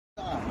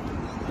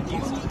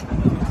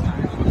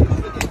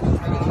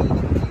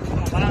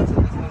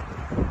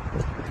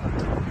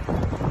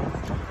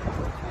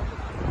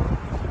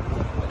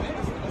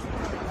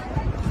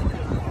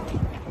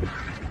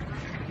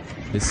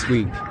This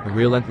week, a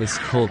relentless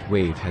cold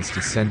wave has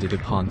descended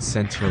upon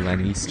central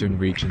and eastern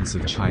regions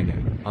of China,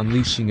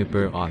 unleashing a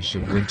barrage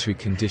of wintry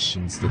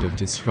conditions that have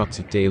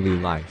disrupted daily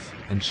life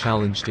and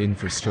challenged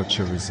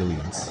infrastructure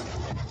resilience.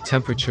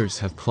 Temperatures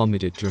have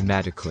plummeted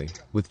dramatically,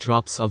 with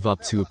drops of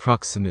up to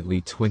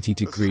approximately 20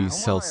 degrees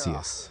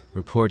Celsius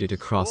reported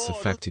across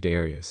affected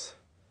areas.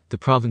 The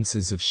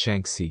provinces of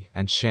Shaanxi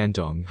and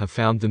Shandong have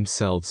found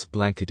themselves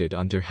blanketed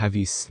under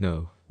heavy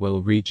snow, while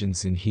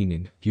regions in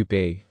Henan,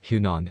 Hubei,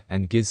 Hunan,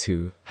 and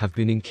Guizhou have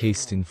been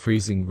encased in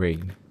freezing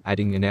rain,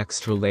 adding an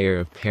extra layer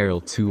of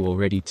peril to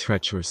already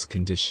treacherous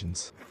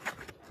conditions.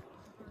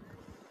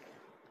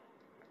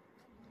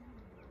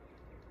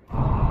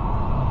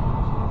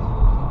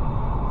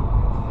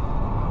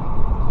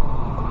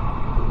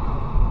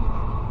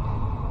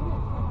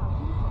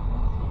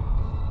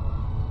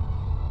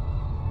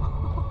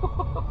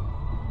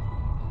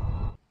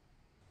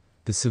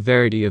 The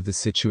severity of the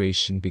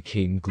situation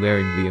became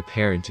glaringly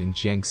apparent in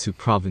Jiangsu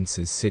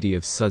Province's city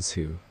of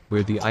Suzhou,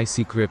 where the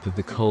icy grip of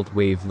the cold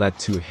wave led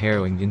to a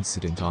harrowing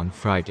incident on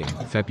Friday,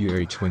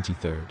 February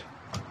 23rd.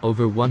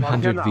 Over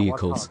 100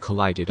 vehicles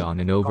collided on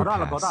an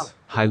overpass,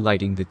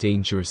 highlighting the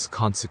dangerous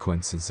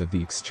consequences of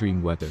the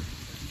extreme weather.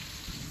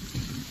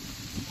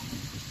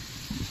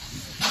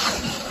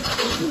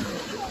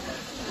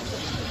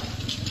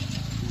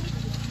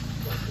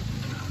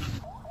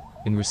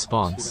 In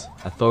response,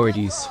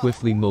 authorities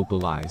swiftly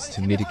mobilized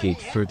to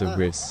mitigate further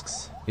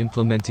risks,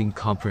 implementing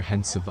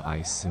comprehensive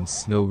ice and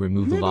snow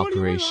removal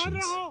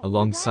operations,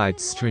 alongside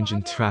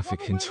stringent traffic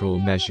control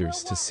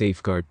measures to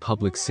safeguard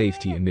public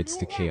safety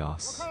amidst the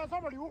chaos.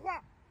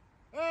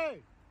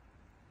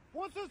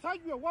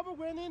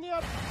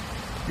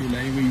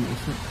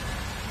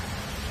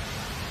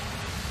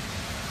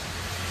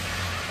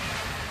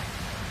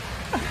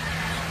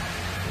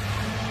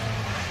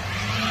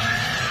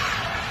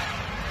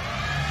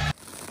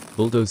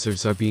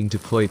 Bulldozers are being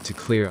deployed to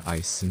clear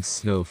ice and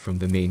snow from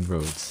the main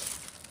roads.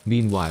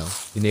 Meanwhile,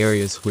 in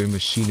areas where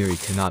machinery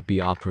cannot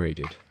be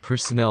operated,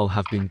 personnel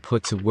have been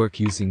put to work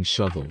using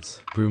shovels,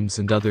 brooms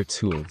and other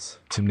tools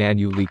to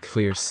manually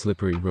clear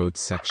slippery road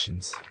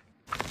sections.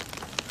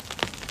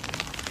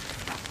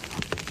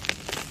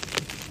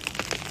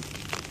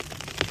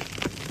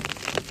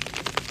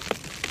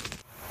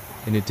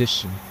 In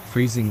addition,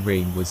 freezing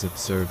rain was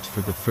observed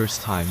for the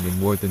first time in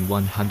more than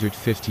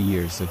 150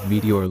 years of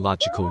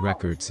meteorological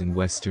records in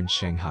western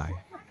Shanghai.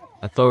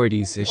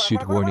 Authorities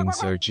issued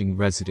warnings urging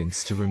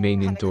residents to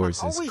remain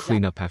indoors as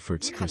cleanup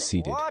efforts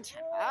proceeded.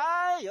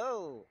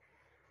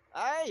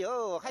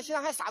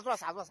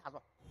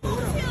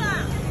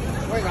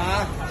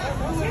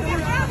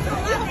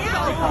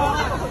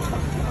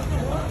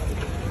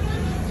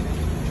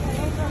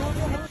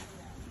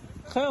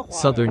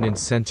 Southern and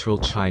central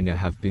China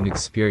have been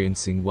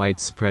experiencing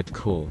widespread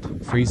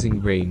cold,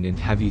 freezing rain and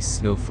heavy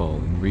snowfall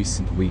in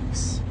recent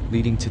weeks,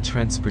 leading to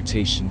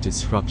transportation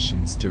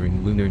disruptions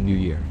during Lunar New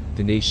Year,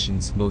 the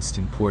nation's most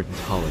important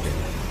holiday.